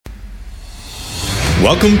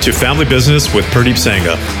Welcome to Family Business with Pradeep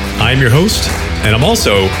Sangha. I'm your host, and I'm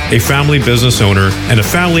also a family business owner and a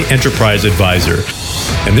family enterprise advisor.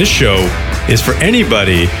 And this show is for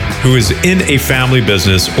anybody who is in a family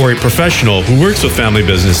business or a professional who works with family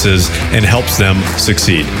businesses and helps them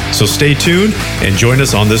succeed. So stay tuned and join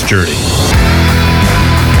us on this journey.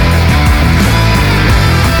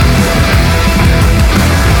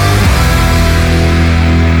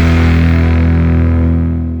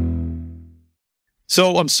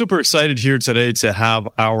 So I'm super excited here today to have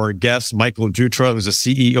our guest, Michael Jutra, who's the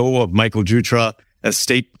CEO of Michael Jutra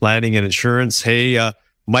Estate Planning and Insurance. Hey,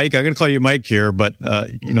 Mike, I'm going to call you Mike here, but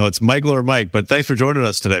it's Michael or Mike, but thanks for joining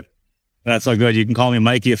us today. That's all good. You can call me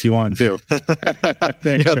Mikey if you want to.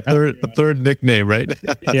 Third nickname, right?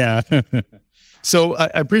 Yeah. So I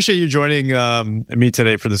appreciate you joining me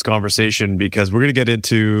today for this conversation, because we're going to get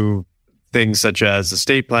into things such as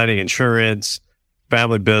estate planning, insurance,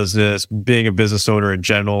 family business, being a business owner in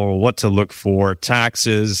general, what to look for,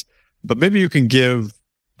 taxes. But maybe you can give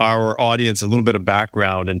our audience a little bit of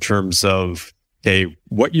background in terms of,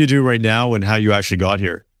 what you do right now and how you actually got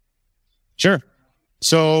here. Sure.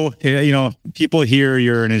 So, people hear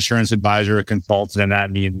you're an insurance advisor, a consultant, and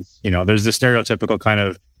that means, there's the stereotypical kind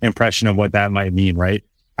of impression of what that might mean, right?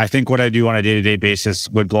 I think what I do on a day-to-day basis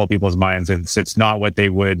would blow people's minds. It's not what they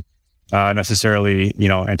would necessarily,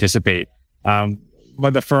 anticipate.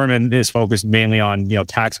 But the firm is focused mainly on,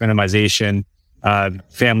 tax minimization,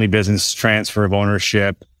 family business transfer of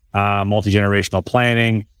ownership, multi-generational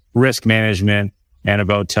planning, risk management, and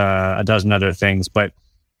about a dozen other things. But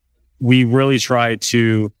we really try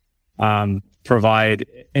to provide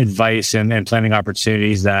advice and planning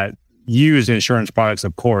opportunities that use insurance products,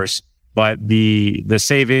 of course, but the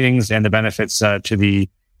savings and the benefits to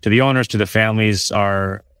the owners, to the families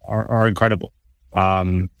are incredible.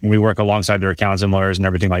 We work alongside their accountants and lawyers and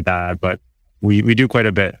everything like that, but we do quite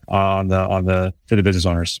a bit to the business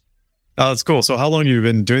owners. Oh, that's cool. So how long have you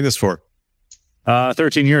been doing this for?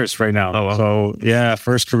 13 years right now. Oh, wow. So yeah,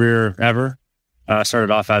 first career ever.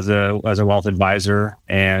 Started off as a wealth advisor,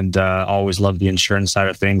 and always loved the insurance side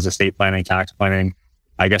of things, estate planning, tax planning.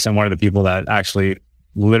 I guess I'm one of the people that actually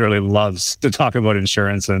literally loves to talk about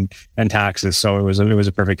insurance and taxes. So it was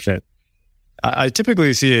a perfect fit. I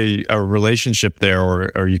typically see a relationship there,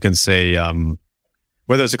 or you can say,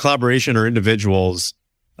 whether it's a collaboration or individuals,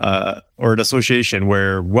 or an association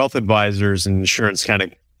where wealth advisors and insurance kind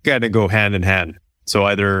of go hand in hand. So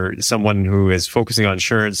either someone who is focusing on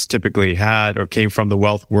insurance typically had or came from the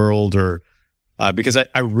wealth world, or because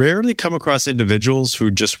I rarely come across individuals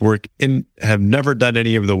who just have never done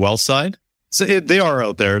any of the wealth side. So they are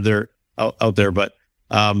out there, they're out there, but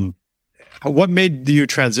what made you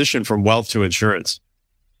transition from wealth to insurance?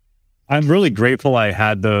 I'm really grateful I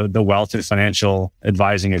had the wealth and financial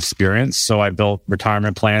advising experience. So I built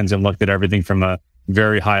retirement plans and looked at everything from a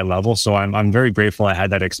very high level. So I'm very grateful I had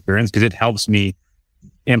that experience, because it helps me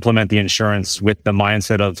implement the insurance with the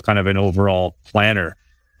mindset of kind of an overall planner.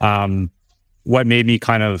 What made me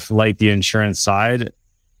kind of like the insurance side,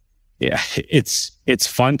 it's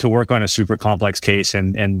fun to work on a super complex case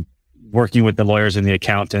and working with the lawyers and the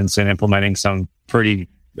accountants and implementing some pretty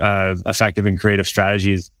effective and creative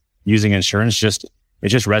strategies using insurance. It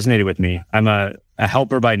just resonated with me. I'm a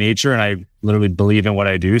helper by nature, and I literally believe in what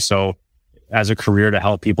I do. So as a career to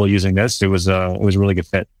help people using this, it was a really good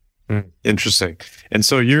fit. Interesting. And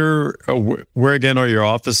so where again are your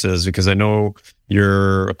offices? Because I know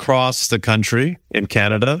you're across the country in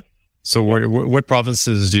Canada. So what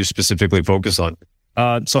provinces do you specifically focus on?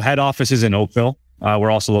 So head office is in Oakville.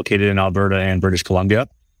 We're also located in Alberta and British Columbia.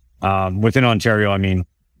 Within Ontario, I mean,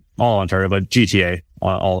 all Ontario, but GTA,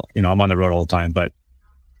 I'm on the road all the time, but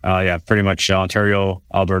pretty much Ontario,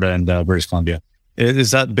 Alberta, and British Columbia.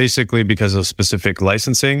 Is that basically because of specific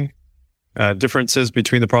licensing differences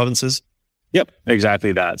between the provinces? Yep,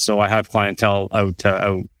 exactly that. So I have clientele out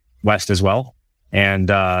west as well, and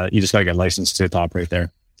you just got to get licensed to operate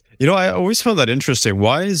there. I always found that interesting.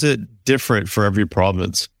 Why is it different for every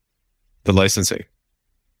province, the licensing?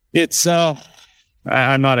 It's,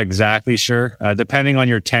 I'm not exactly sure. Depending on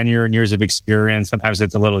your tenure and years of experience, sometimes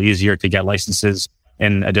it's a little easier to get licenses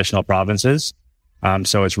in additional provinces.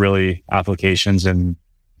 So it's really applications and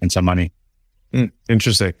some money.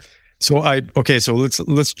 Interesting. So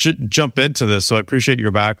let's jump into this. So I appreciate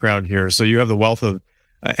your background here. So you have the wealth of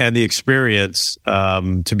and the experience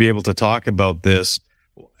to be able to talk about this.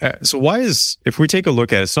 So if we take a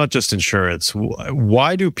look at it, it's not just insurance.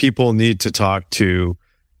 Why do people need to talk to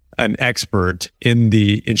an expert in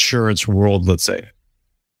the insurance world, let's say?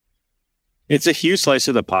 It's a huge slice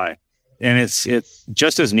of the pie. And it's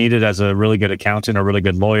just as needed as a really good accountant, a really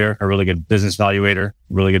good lawyer, a really good business valuator, a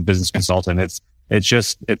really good business consultant. It's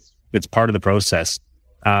part of the process.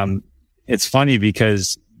 It's funny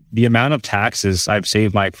because the amount of taxes I've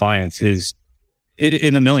saved my clients is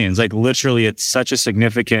in the millions. Like literally, it's such a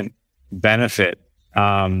significant benefit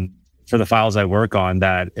for the files I work on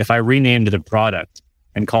that if I renamed it a product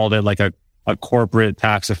and called it like a corporate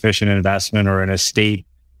tax efficient investment or an estate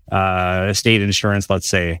insurance, let's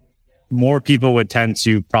say, more people would tend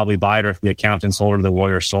to probably buy it, or if the accountant sold it or the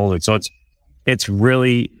lawyer sold it. So it's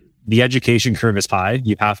really, the education curve is high.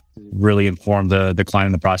 You have to really inform the client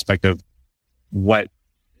and the prospect of what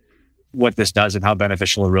this does and how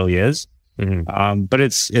beneficial it really is. Mm-hmm. But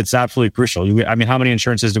it's absolutely crucial. I mean, how many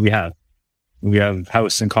insurances do we have? We have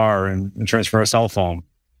house and car and insurance for a cell phone.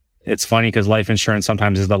 It's funny because life insurance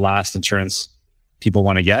sometimes is the last insurance people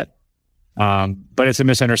want to get. But it's a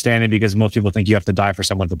misunderstanding because most people think you have to die for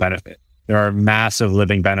someone to benefit. There are massive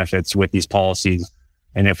living benefits with these policies.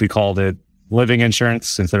 And if we called it living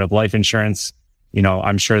insurance instead of life insurance,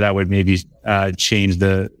 I'm sure that would maybe change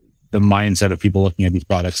the mindset of people looking at these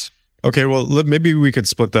products. Okay, well, maybe we could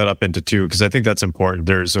split that up into two because I think that's important.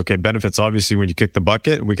 There's, benefits, obviously, when you kick the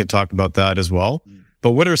bucket. We can talk about that as well.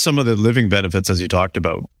 But what are some of the living benefits as you talked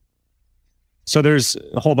about? So there's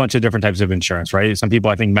a whole bunch of different types of insurance, right? Some people,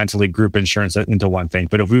 I think, mentally group insurance into one thing.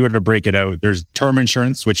 But if we were to break it out, there's term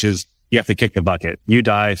insurance, which is you have to kick the bucket. You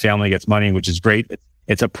die, family gets money, which is great.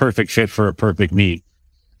 It's a perfect fit for a perfect need.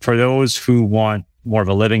 For those who want more of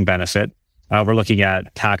a living benefit, we're looking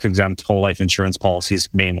at tax-exempt whole life insurance policies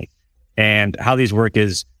mainly. And how these work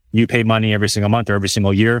is you pay money every single month or every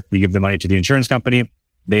single year. You give the money to the insurance company.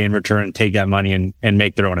 They, in return, take that money and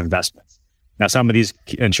make their own investments. Now, some of these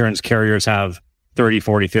insurance carriers have 30,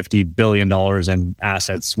 40, 50 billion dollars in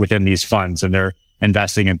assets within these funds, and they're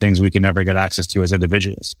investing in things we can never get access to as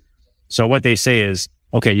individuals. So what they say is,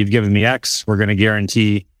 okay, you've given me X. We're going to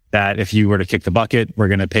guarantee that if you were to kick the bucket, we're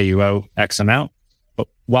going to pay you out X amount. But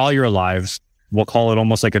while you're alive, we'll call it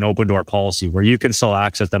almost like an open door policy where you can still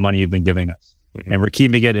access the money you've been giving us. Mm-hmm. And we're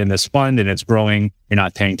keeping it in this fund and it's growing. You're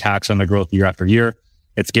not paying tax on the growth year after year.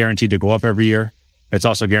 It's guaranteed to go up every year. It's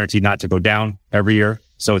also guaranteed not to go down every year.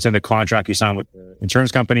 So it's in the contract you sign with the insurance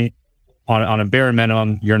company. On a bare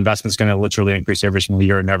minimum, your investment's going to literally increase every single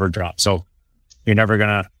year and never drop. So you're never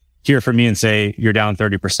going to hear from me and say you're down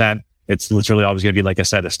 30%. It's literally always going to be like a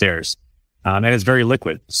set of stairs. And it's very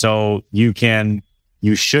liquid. So you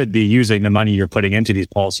should be using the money you're putting into these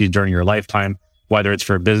policies during your lifetime, whether it's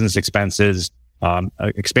for business expenses,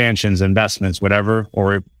 expansions, investments, whatever,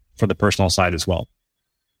 or for the personal side as well.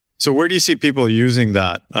 So where do you see people using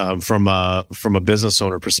that from a business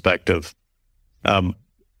owner perspective?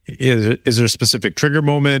 Is there a specific trigger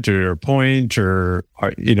moment or a point, or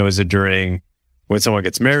is it during when someone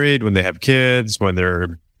gets married, when they have kids, when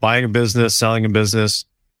they're buying a business, selling a business?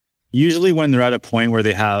 Usually when they're at a point where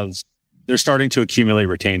they're starting to accumulate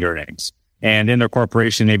retained earnings. And in their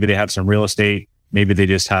corporation, maybe they have some real estate, maybe they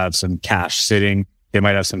just have some cash sitting. They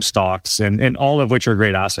might have some stocks and all of which are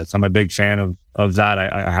great assets. I'm a big fan of that.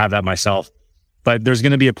 I have that myself. But there's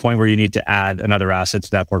going to be a point where you need to add another asset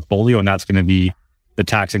to that portfolio, and that's going to be the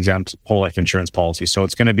tax-exempt whole life insurance policy. So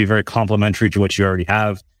it's going to be very complementary to what you already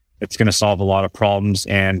have. It's going to solve a lot of problems,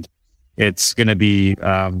 and it's going to be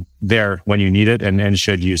there when you need it and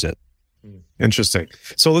should use it. Interesting.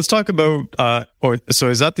 So let's talk about, so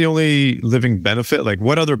is that the only living benefit? Like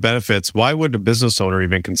what other benefits, why would a business owner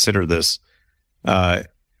even consider this?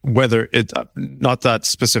 Whether it's not that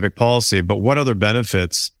specific policy, but what other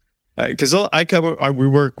benefits? Because we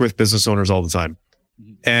work with business owners all the time.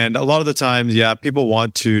 And a lot of the times, people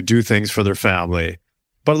want to do things for their family.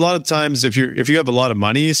 But a lot of times, if you have a lot of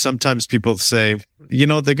money, sometimes people say, they're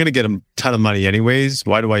going to get a ton of money anyways.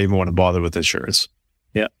 Why do I even want to bother with insurance?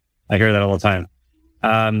 Yeah, I hear that all the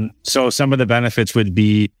time. So some of the benefits would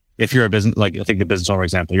be if you're a business, like I think the business owner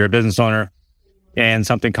example, you're a business owner and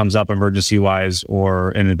something comes up emergency wise or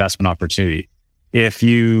an investment opportunity. If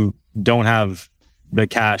you don't have the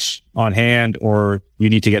cash on hand or you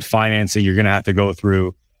need to get financing, you're going to have to go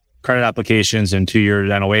through credit applications and 2-year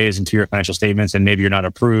NOAs and 2-year financial statements, and maybe you're not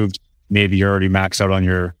approved. Maybe you're already maxed out on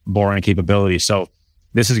your borrowing capability. So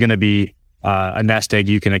this is going to be a nest egg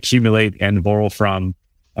you can accumulate and borrow from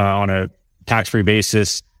on a tax-free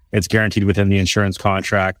basis. It's guaranteed within the insurance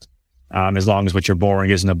contract. As long as what you're borrowing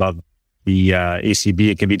isn't above the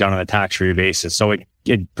ACB, it can be done on a tax-free basis. So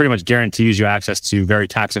it pretty much guarantees you access to very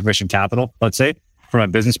tax-efficient capital, let's say, from a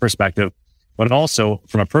business perspective, but also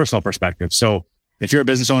from a personal perspective. So if you're a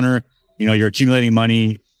business owner, you're accumulating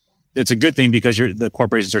money. It's a good thing because the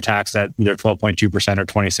corporations are taxed at either 12.2% or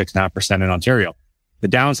 26.5% in Ontario. The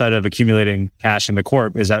downside of accumulating cash in the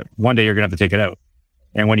corp is that one day you're going to have to take it out.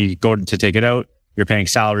 And when you go to take it out, you're paying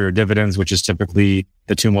salary or dividends, which is typically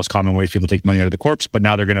the two most common ways people take money out of the corps. But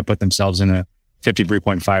now they're going to put themselves in a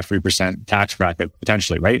 53.53% tax bracket,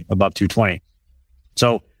 potentially, right? Above 220.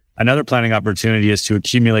 So another planning opportunity is to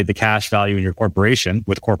accumulate the cash value in your corporation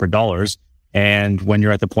with corporate dollars. And when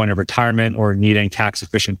you're at the point of retirement or needing tax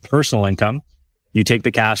efficient personal income, you take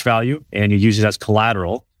the cash value and you use it as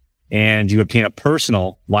collateral and you obtain a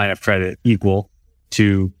personal line of credit equal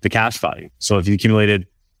to the cash value. So if you accumulated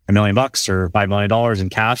 $1 million or $5 million in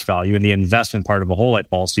cash value in the investment part of a whole life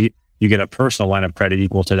policy, you get a personal line of credit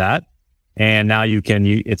equal to that. And now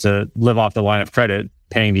it's a live off the line of credit,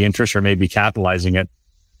 paying the interest or maybe capitalizing it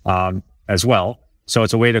as well. So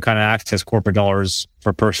it's a way to kind of access corporate dollars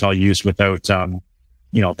for personal use without,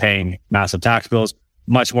 paying massive tax bills.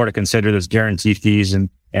 Much more to consider. There's guarantee fees and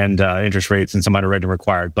interest rates and some underwriting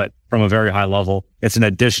required. But from a very high level, it's an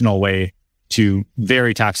additional way to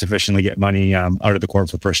very tax efficiently get money out of the corp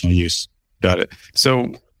for personal use. Got it.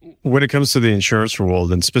 So when it comes to the insurance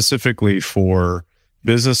world and specifically for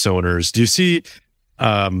business owners, do you see,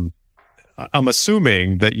 I'm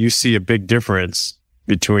assuming that you see a big difference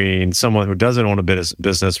between someone who doesn't own a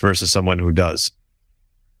business versus someone who does?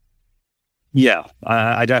 Yeah,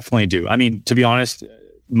 I definitely do. I mean, to be honest,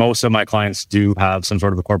 most of my clients do have some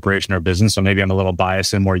sort of a corporation or business. So maybe I'm a little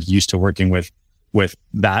biased and more used to working with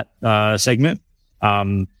that segment.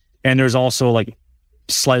 And there's also like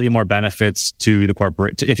slightly more benefits to the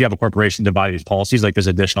corporate. If you have a corporation to buy these policies, like there's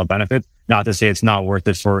additional benefits. Not to say it's not worth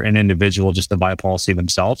it for an individual just to buy a policy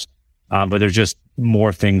themselves. But there's just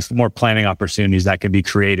more things, more planning opportunities that can be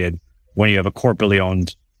created when you have a corporately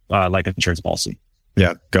owned life insurance policy.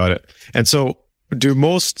 Yeah, got it. And so do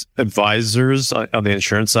most advisors on the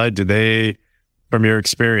insurance side, do they, from your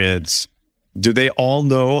experience, do they all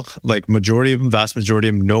know, like vast majority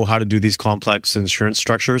of them know how to do these complex insurance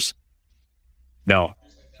structures? No,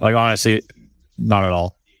 like honestly, not at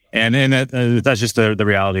all. And that's just the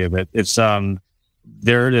reality of it. It's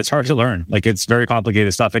hard to learn. Like it's very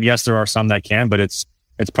complicated stuff. And yes, there are some that can, but it's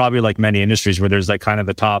probably like many industries where there's like kind of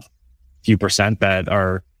the top few percent that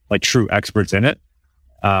are like true experts in it.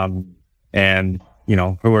 And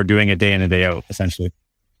who are doing it day in and day out, essentially.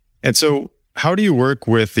 And so how do you work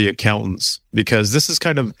with the accountants? Because this is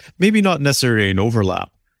kind of maybe not necessarily an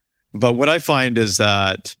overlap, but what I find is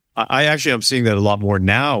that I'm seeing that a lot more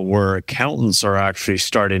now where accountants are actually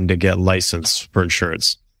starting to get licensed for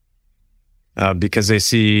insurance because they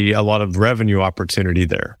see a lot of revenue opportunity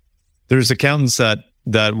there. There's accountants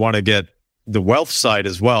that want to get the wealth side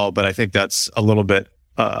as well, but I think that's a little bit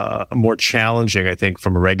more challenging, I think,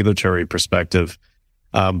 from a regulatory perspective.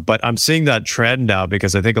 But I'm seeing that trend now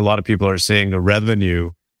because I think a lot of people are seeing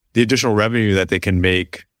the additional revenue that they can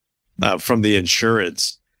make from the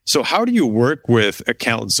insurance. So how do you work with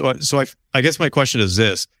accountants? So I guess my question is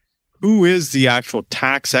this: who is the actual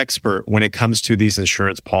tax expert when it comes to these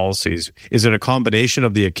insurance policies? Is it a combination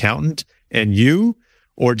of the accountant and you,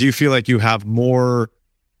 or do you feel like you have more,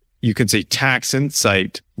 you can say, tax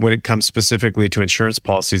insight when it comes specifically to insurance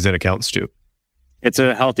policies than accountants do? It's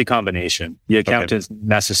a healthy combination. The accountant is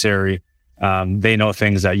necessary. They know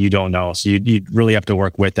things that you don't know. So you really have to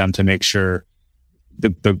work with them to make sure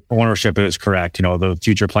the ownership is correct. The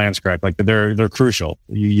future plan's correct. Like they're crucial.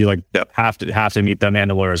 You have to meet them and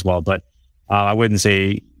the lawyer as well. But I wouldn't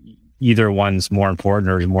say either one's more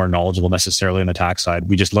important or more knowledgeable necessarily on the tax side.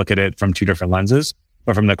 We just look at it from two different lenses.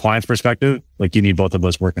 But from the client's perspective, like you need both of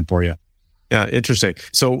us working for you. Yeah, interesting.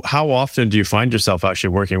 So how often do you find yourself actually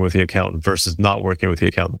working with the accountant versus not working with the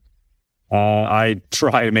accountant? I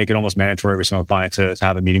try to make it almost mandatory for some clients to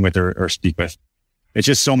have a meeting with or speak with. It's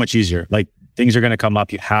just so much easier. Like things are going to come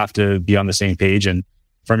up. You have to be on the same page. And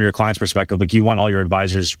from your client's perspective, like you want all your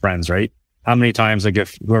advisors friends, right? How many times, like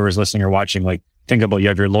if whoever's listening or watching, like think about you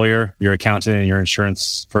have your lawyer, your accountant, and your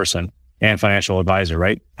insurance person and financial advisor,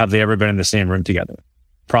 right? Have they ever been in the same room together?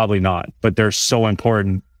 Probably not, but they're so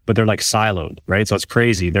important, but they're like siloed, right? So it's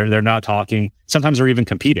crazy. They're not talking. Sometimes they're even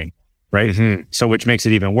competing, right? Mm-hmm. So which makes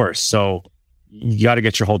it even worse. So you got to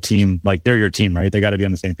get your whole team, like they're your team, right? They got to be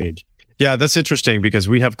on the same page. Yeah, that's interesting because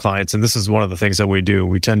we have clients, and this is one of the things that we do.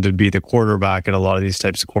 We tend to be the quarterback in a lot of these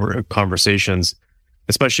types of conversations,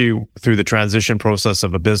 especially through the transition process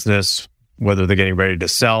of a business, whether they're getting ready to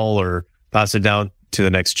sell or pass it down to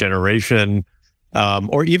the next generation.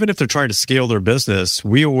 Or even if they're trying to scale their business,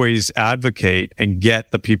 we always advocate and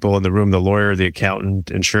get the people in the room, the lawyer, the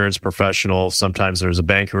accountant, insurance professional. Sometimes there's a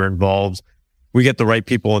banker involved. We get the right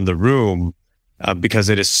people in the room because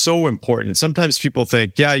it is so important. Sometimes people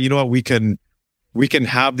think, yeah, you know what, we can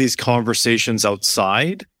have these conversations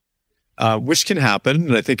outside. which can happen.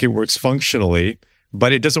 And I think it works functionally,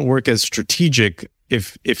 but it doesn't work as strategic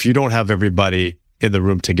if you don't have everybody in the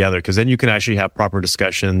room together, because then you can actually have proper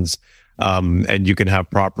discussions, and you can have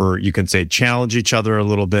proper, you can say, challenge each other a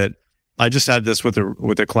little bit. I just had this with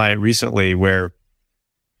a client recently where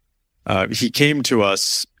he came to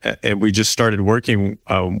us and we just started working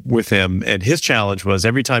with him. And his challenge was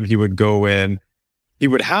every time he would go in, he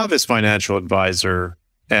would have his financial advisor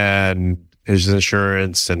and his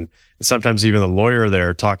insurance and sometimes even the lawyer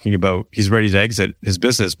there talking about he's ready to exit his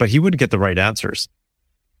business, but he wouldn't get the right answers.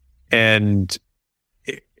 And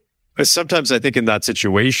sometimes I think in that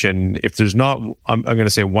situation, if there's not, I'm going to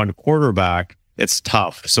say one quarterback, it's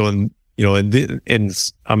tough. So I'm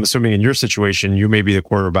assuming in your situation, you may be the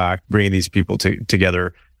quarterback bringing these people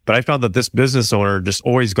together. But I found that this business owner just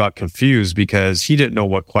always got confused because he didn't know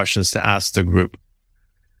what questions to ask the group.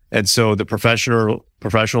 And so the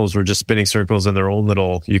professionals were just spinning circles in their own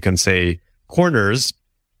little, you can say, corners,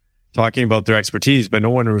 talking about their expertise, but no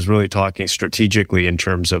one was really talking strategically in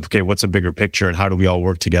terms of, okay, what's a bigger picture and how do we all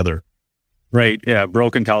work together? Right. Yeah.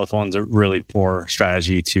 Broken telephone's a really poor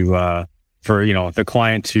strategy for the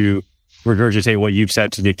client to regurgitate what you've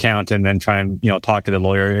said to the account and then try and, talk to the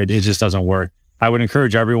lawyer. It just doesn't work. I would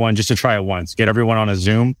encourage everyone just to try it once. Get everyone on a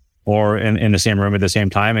Zoom or in the same room at the same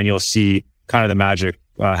time, and you'll see kind of the magic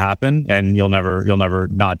happen, and you'll never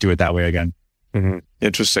not do it that way again. Mm-hmm.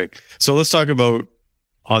 Interesting. So let's talk about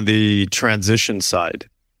on the transition side.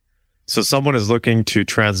 So someone is looking to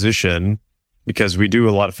transition, because we do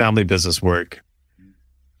a lot of family business work.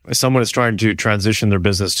 Someone is trying to transition their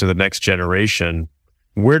business to the next generation.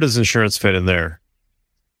 Where does insurance fit in there?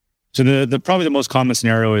 So the probably the most common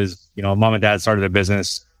scenario is, mom and dad started a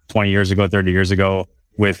business 20 years ago, 30 years ago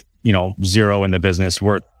with, zero in the business,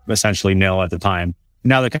 worth essentially nil at the time.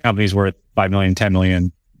 Now the company's worth $5 million, $10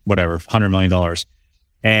 million, whatever, $100 million.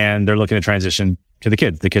 And they're looking to transition to the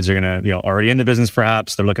kids. The kids are going to, already in the business,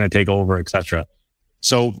 perhaps they're looking to take over, et cetera.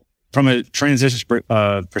 So from a transition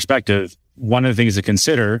perspective, one of the things to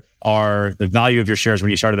consider are the value of your shares when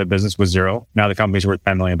you started the business was zero. Now the company's worth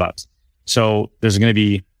 $10 million. So there's going to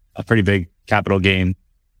be a pretty big capital gain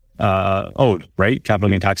owed, right? Capital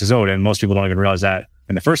gain taxes owed. And most people don't even realize that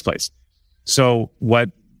in the first place. So what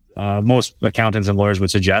most accountants and lawyers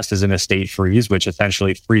would suggest is an estate freeze, which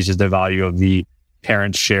essentially freezes the value of the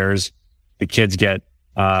parents' shares. The kids get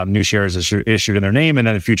new shares issued in their name, and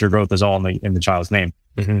then the future growth is all in the child's name,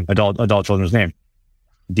 adult children's name.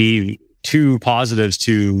 The two positives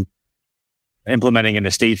to implementing an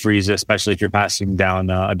estate freeze, especially if you're passing down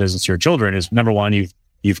a business to your children, is number one,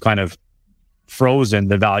 you've kind of frozen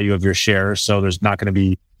the value of your shares, so there's not going to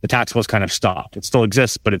be, the tax was kind of stopped. It still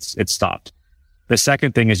exists, but it's stopped. The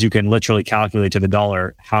second thing is you can literally calculate to the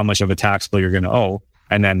dollar how much of a tax bill you're going to owe,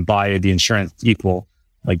 and then buy the insurance equal,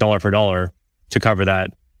 like dollar for dollar, to cover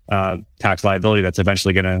that tax liability that's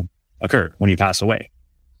eventually going to occur when you pass away.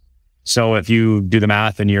 So if you do the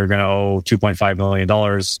math and you're going to owe $2.5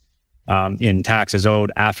 million in taxes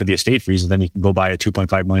owed after the estate freeze, then you can go buy a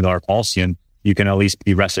 $2.5 million policy, and you can at least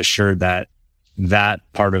be rest assured that that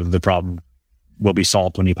part of the problem will be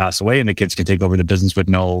solved when you pass away, and the kids can take over the business with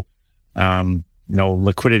no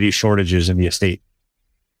liquidity shortages in the estate.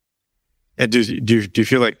 And do you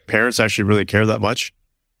feel like parents actually really care that much?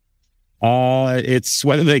 It's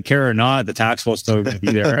whether they care or not, the tax will still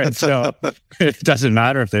be there. And so it doesn't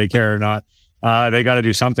matter if they care or not. They got to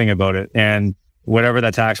do something about it. And whatever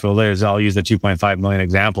that tax bill is, I'll use the 2.5 million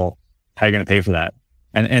example. How are you going to pay for that?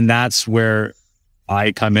 And that's where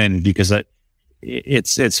I come in, because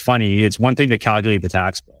it's funny. It's one thing to calculate the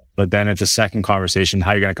tax bill, but then it's a second conversation,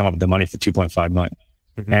 how you're going to come up with the money for 2.5 million.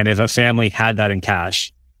 Mm-hmm. And if a family had that in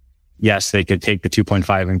cash, yes, they could take the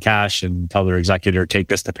 2.5 in cash and tell their executor, take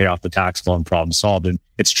this to pay off the tax bill, and problem solved. And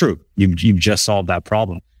it's true. You've just solved that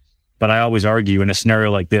problem. But I always argue in a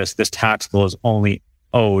scenario like this tax bill is only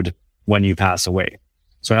owed when you pass away.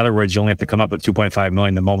 So in other words, you only have to come up with 2.5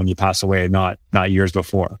 million the moment you pass away, not years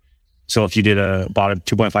before. So if you bought a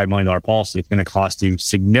 $2.5 million policy, it's going to cost you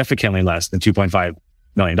significantly less than $2.5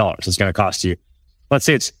 million. It's going to cost you, let's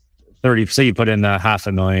say it's 30, say you put in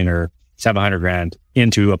 $500,000 or $700,000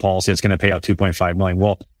 into a policy that's going to pay out 2.5 million.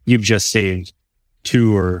 Well, you've just saved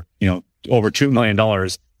over $2 million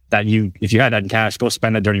that if you had that in cash, go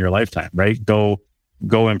spend it during your lifetime, right? Go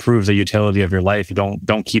improve the utility of your life. You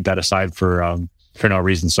don't keep that aside for no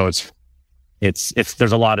reason. So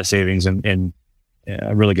there's a lot of savings and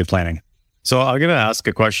really good planning. So I'm going to ask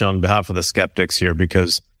a question on behalf of the skeptics here,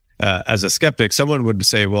 because as a skeptic, someone would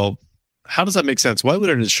say, well, how does that make sense? Why would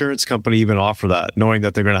an insurance company even offer that, knowing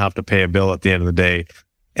that they're going to have to pay a bill at the end of the day?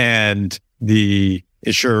 And the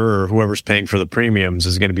insurer or whoever's paying for the premiums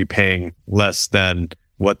is going to be paying less than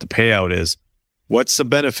what the payout is. What's the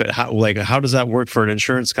benefit? How does that work for an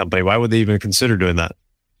insurance company? Why would they even consider doing that?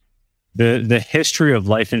 The history of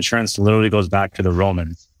life insurance literally goes back to the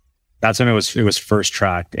Romans. That's when it was first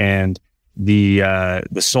tracked, and the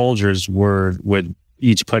soldiers would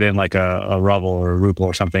each put in like a ruble or a ruble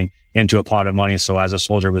or something into a pot of money. So as a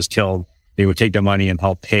soldier was killed, they would take the money and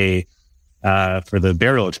help pay for the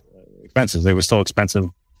burial expenses. It was still expensive,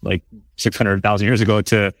 like 600,000 years ago,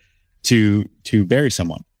 to bury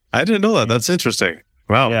someone. I didn't know that. That's interesting.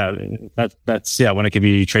 Wow. Yeah, that's when it could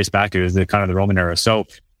be traced back to is the kind of the Roman era. So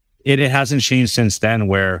it hasn't changed since then.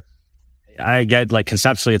 Where I get like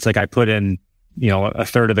conceptually, it's like I put in a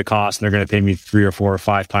third of the cost, and they're going to pay me 3 or 4 or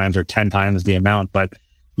 5 times or 10 times the amount. But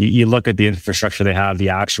you look at the infrastructure they have, the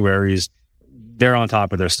actuaries, they're on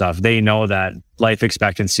top of their stuff. They know that life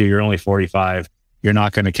expectancy, you're only 45. You're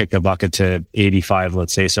not going to kick the bucket to 85,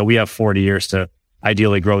 let's say. So we have 40 years to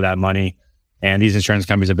ideally grow that money. And these insurance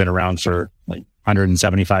companies have been around for like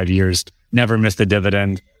 175 years, never missed a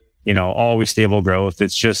dividend, always stable growth.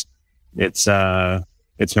 It's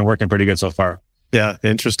been working pretty good so far. Yeah.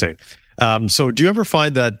 Interesting. So do you ever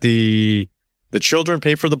find that the children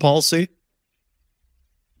pay for the policy?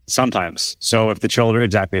 Sometimes. So if the children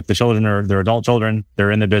are, they're adult children,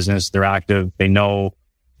 they're in the business, they're active, they know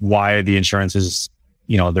why the insurance is,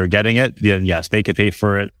 they're getting it, then yes, they could pay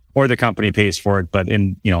for it, or the company pays for it. But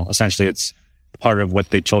essentially it's part of what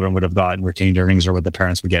the children would have gotten retained earnings, or what the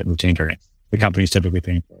parents would get in retained earnings. The company's typically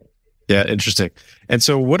paying for it. Yeah, interesting. And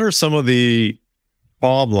so what are some of the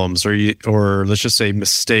problems or let's just say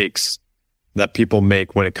mistakes that people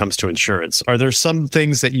make when it comes to insurance? Are there some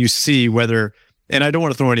things that you see, and I don't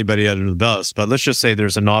want to throw anybody under the bus, but let's just say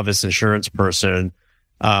there's a novice insurance person,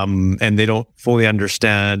 and they don't fully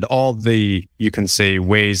understand all the, you can say,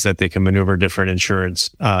 ways that they can maneuver different insurance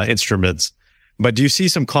instruments. But do you see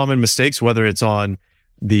some common mistakes, whether it's on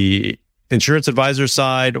the insurance advisor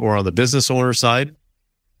side or on the business owner side?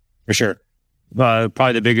 For sure.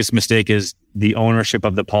 Probably the biggest mistake is the ownership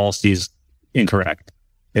of the policy is incorrect.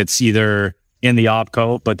 It's either in the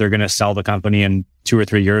opco, but they're going to sell the company in 2 or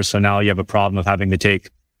 3 years. So now you have a problem of having to take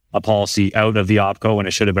a policy out of the opco when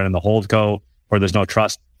it should have been in the holdco, or there's no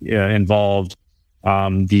trust involved.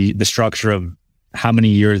 The structure of how many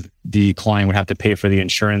years the client would have to pay for the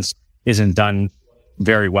insurance isn't done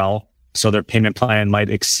very well. So their payment plan might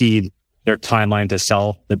exceed their timeline to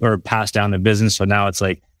sell or pass down the business. So now it's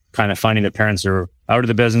like kind of finding the parents are out of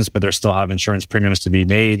the business, but they still have insurance premiums to be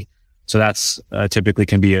made. So that's typically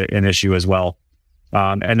can be an issue as well.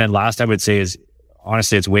 And then last I would say is,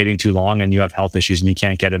 honestly, it's waiting too long and you have health issues and you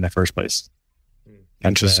can't get it in the first place.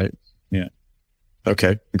 Interesting. Yeah.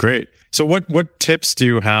 Okay, great. So what tips do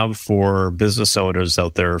you have for business owners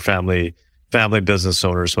out there, family business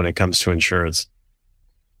owners, when it comes to insurance?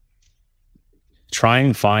 Try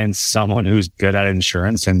and find someone who's good at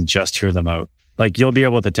insurance and just hear them out. Like, you'll be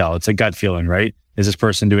able to tell. It's a gut feeling, right? Is this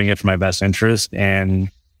person doing it for my best interest? And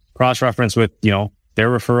cross-reference with, their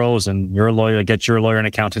referrals and your lawyer, get your lawyer and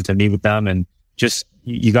accountant to meet with them, and just,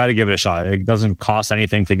 you got to give it a shot. It doesn't cost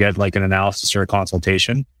anything to get like an analysis or a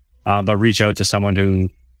consultation, but reach out to someone who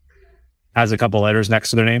has a couple letters next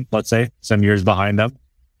to their name, let's say, some years behind them.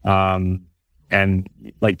 And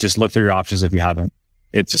like, just look through your options if you haven't.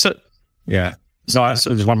 It's just yeah. So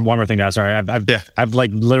there's one more thing to add. Sorry. I've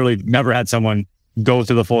like literally never had someone go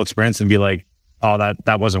through the full experience and be like, oh,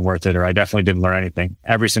 that wasn't worth it, or I definitely didn't learn anything.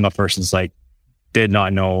 Every single person's like, did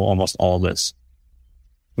not know almost all of this.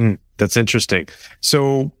 That's interesting.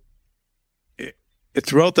 So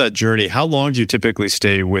throughout that journey, how long do you typically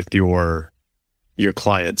stay with your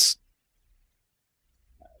clients?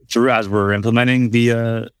 Through, as we're implementing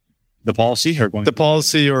the policy, or the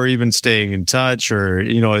policy, or even staying in touch, or,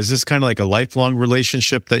 is this kind of like a lifelong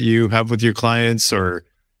relationship that you have with your clients, or?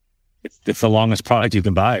 It's the longest product you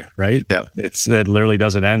can buy, right? Yeah. It literally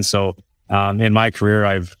doesn't end. So, in my career,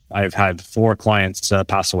 I've had 4 clients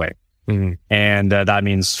pass away. Mm-hmm. And that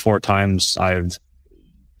means 4 times I've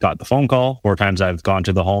got the phone call, 4 times I've gone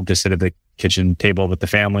to the home to sit at the kitchen table with the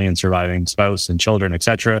family and surviving spouse and children,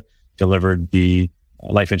 etc., delivered the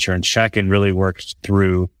life insurance check, and really worked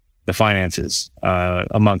through the finances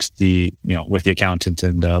amongst the, with the accountant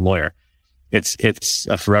and lawyer. It's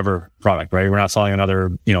a forever product, right? We're not selling another,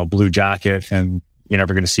 blue jacket and you're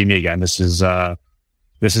never going to see me again. This is about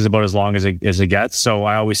as long as it gets. So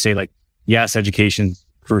I always say, like, yes, education's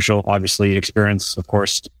crucial, obviously, experience, of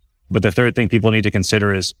course. But the third thing people need to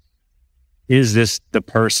consider is this the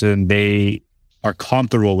person they are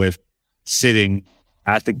comfortable with sitting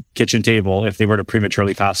at the kitchen table if they were to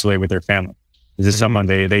prematurely pass away with their family? Is this someone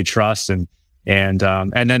they trust? And And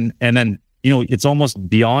then, it's almost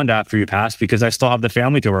beyond after you pass because I still have the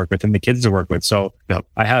family to work with and the kids to work with. So Yep.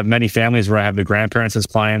 I have many families where I have the grandparents as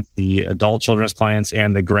clients, the adult children as clients,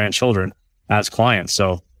 and the grandchildren as clients.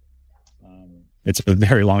 So it's a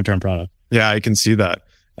very long-term product. Yeah, I can see that.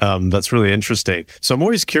 That's really interesting. So I'm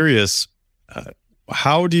always curious,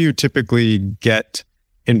 how do you typically get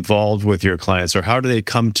involved with your clients, or how do they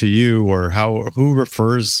come to you, or who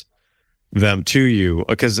refers them to you?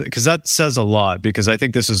 Because that says a lot, because I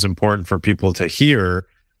think this is important for people to hear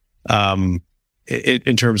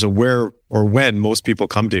in terms of where or when most people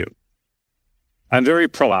come to you. I'm very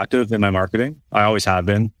proactive in my marketing. I always have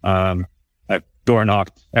been. I've door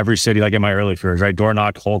knocked every city, like in my early careers, right? Door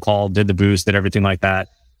knocked, cold call, did the boost, did everything like that.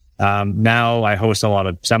 Now I host a lot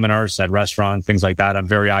of seminars at restaurants, things like that. I'm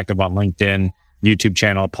very active on LinkedIn, YouTube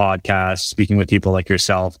channel, podcasts, speaking with people like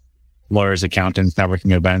yourself, lawyers, accountants,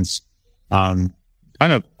 networking events, kind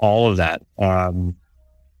of all of that.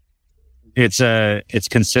 It's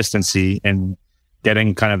consistency and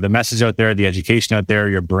getting kind of the message out there, the education out there,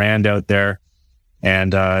 your brand out there,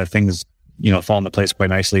 and things, fall into place quite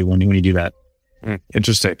nicely when you do that.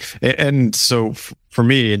 Interesting. And so for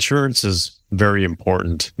me, insurance is very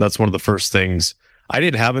important. That's one of the first things. I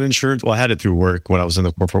didn't have an insurance. Well, I had it through work when I was in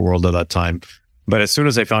the corporate world at that time. But as soon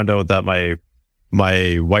as I found out that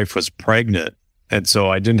my wife was pregnant, and so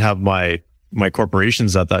I didn't have my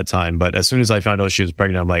corporations at that time. But as soon as I found out she was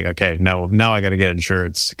pregnant, I'm like, okay, now I got to get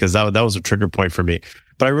insurance, because that was a trigger point for me.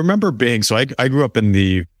 But I remember I grew up in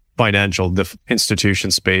the financial institution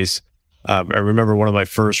space. I remember one of my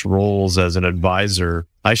first roles as an advisor.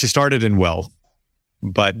 I actually started in wealth,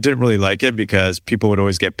 but didn't really like it because people would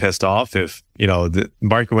always get pissed off if, the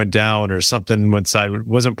market went down or something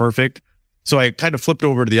wasn't perfect. So I kind of flipped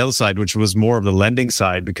over to the other side, which was more of the lending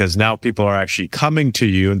side, because now people are actually coming to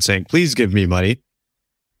you and saying, please give me money,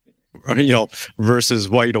 versus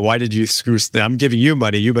why did you screw? I'm giving you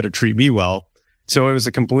money. You better treat me well. So it was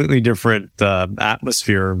a completely different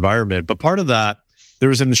atmosphere, environment. But part of that, there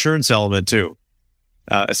was an insurance element too,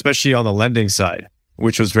 especially on the lending side,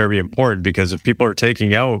 which was very important, because if people are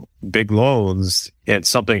taking out big loans and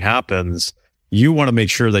something happens, you want to make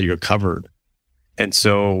sure that you're covered. And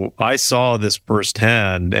so I saw this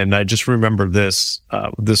firsthand, and I just remember this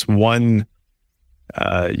one,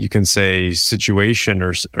 you can say, situation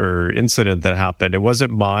or incident that happened. It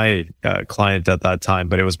wasn't my client at that time,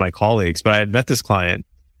 but it was my colleagues. But I had met this client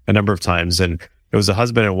a number of times, and it was a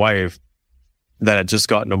husband and wife that had just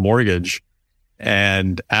gotten a mortgage.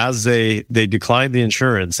 And as they declined the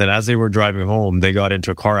insurance, and as they were driving home, they got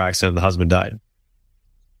into a car accident and the husband died.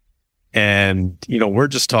 And, we're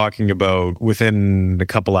just talking about within a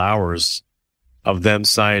couple hours of them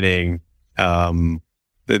signing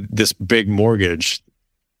this big mortgage.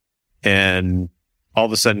 And all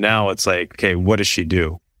of a sudden now it's like, okay, what does she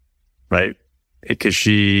do? Right? Because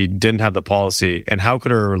she didn't have the policy. And how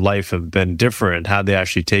could her life have been different had they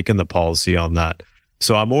actually taken the policy on that?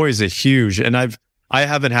 So I'm always and I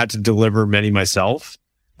haven't had to deliver many myself,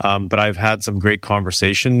 but I've had some great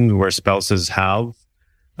conversation where spouses have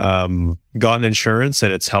gotten insurance,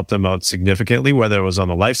 and it's helped them out significantly, whether it was on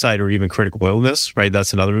the life side or even critical illness, right?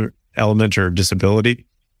 That's another element, or disability.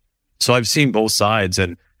 So I've seen both sides,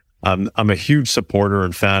 and I'm a huge supporter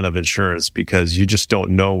and fan of insurance, because you just don't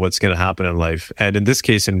know what's going to happen in life. And in this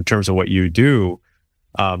case, in terms of what you do,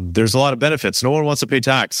 there's a lot of benefits. No one wants to pay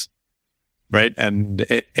tax, right?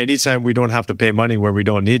 And anytime we don't have to pay money where we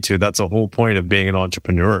don't need to, that's the whole point of being an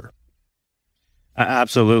entrepreneur.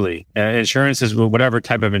 Absolutely. Insurance is whatever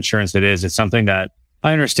type of insurance it is. It's something that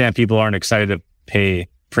I understand people aren't excited to pay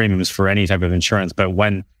premiums for any type of insurance, but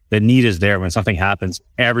when the need is there, when something happens,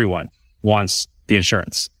 everyone wants the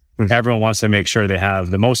insurance. Mm-hmm. Everyone wants to make sure they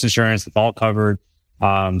have the most insurance, it's all covered.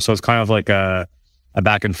 So it's kind of like a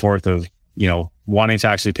back and forth of, wanting to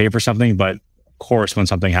actually pay for something, but of course, when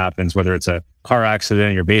something happens, whether it's a car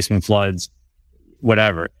accident, your basement floods,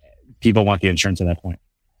 whatever, people want the insurance at that point.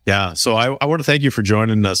 Yeah. So I want to thank you for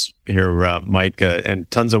joining us here, Mike, and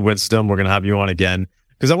tons of wisdom. We're going to have you on again,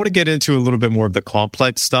 because I want to get into a little bit more of the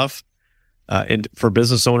complex stuff for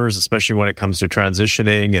business owners, especially when it comes to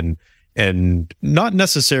transitioning, and not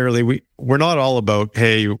necessarily, we're not all about,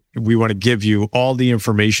 hey, we want to give you all the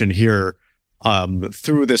information here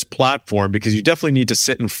through this platform, because you definitely need to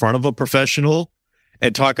sit in front of a professional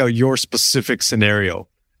and talk out your specific scenario.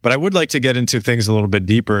 But I would like to get into things a little bit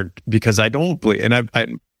deeper, because I don't believe,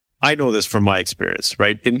 and I know this from my experience,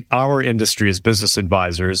 right? In our industry as business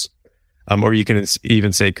advisors, or you can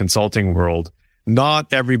even say consulting world,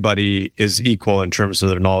 not everybody is equal in terms of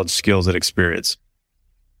their knowledge, skills, and experience.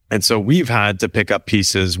 And so we've had to pick up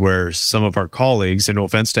pieces where some of our colleagues, and no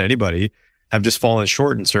offense to anybody, have just fallen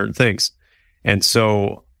short in certain things. And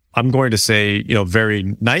so I'm going to say,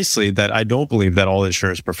 very nicely that I don't believe that all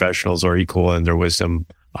insurance professionals are equal in their wisdom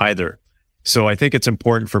either. So I think it's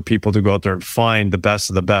important for people to go out there and find the best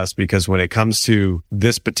of the best, because when it comes to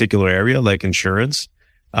this particular area, like insurance,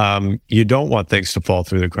 you don't want things to fall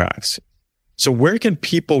through the cracks. So where can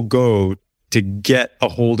people go to get a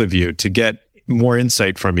hold of you, to get more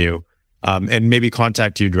insight from you, and maybe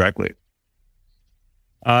contact you directly?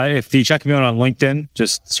 If you check me out on LinkedIn,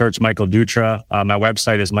 just search Michael Dutra. My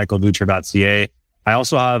website is michaeldutra.ca. I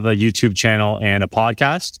also have a YouTube channel and a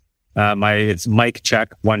podcast. It's Mike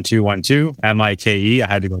Check 1212, MIKE. I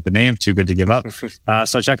had to go with the name, too good to give up.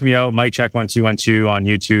 So check me out, Mike Check 1212 on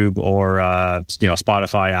YouTube or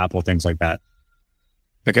Spotify, Apple, things like that.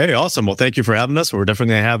 Okay, awesome. Well, thank you for having us. We're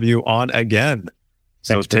definitely going to have you on again.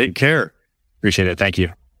 So take care. Appreciate it. Thank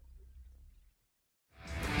you.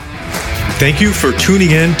 Thank you for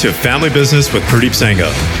tuning in to Family Business with Pradeep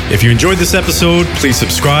Sangha. If you enjoyed this episode, please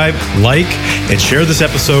subscribe, like, and share this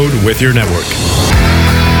episode with your network.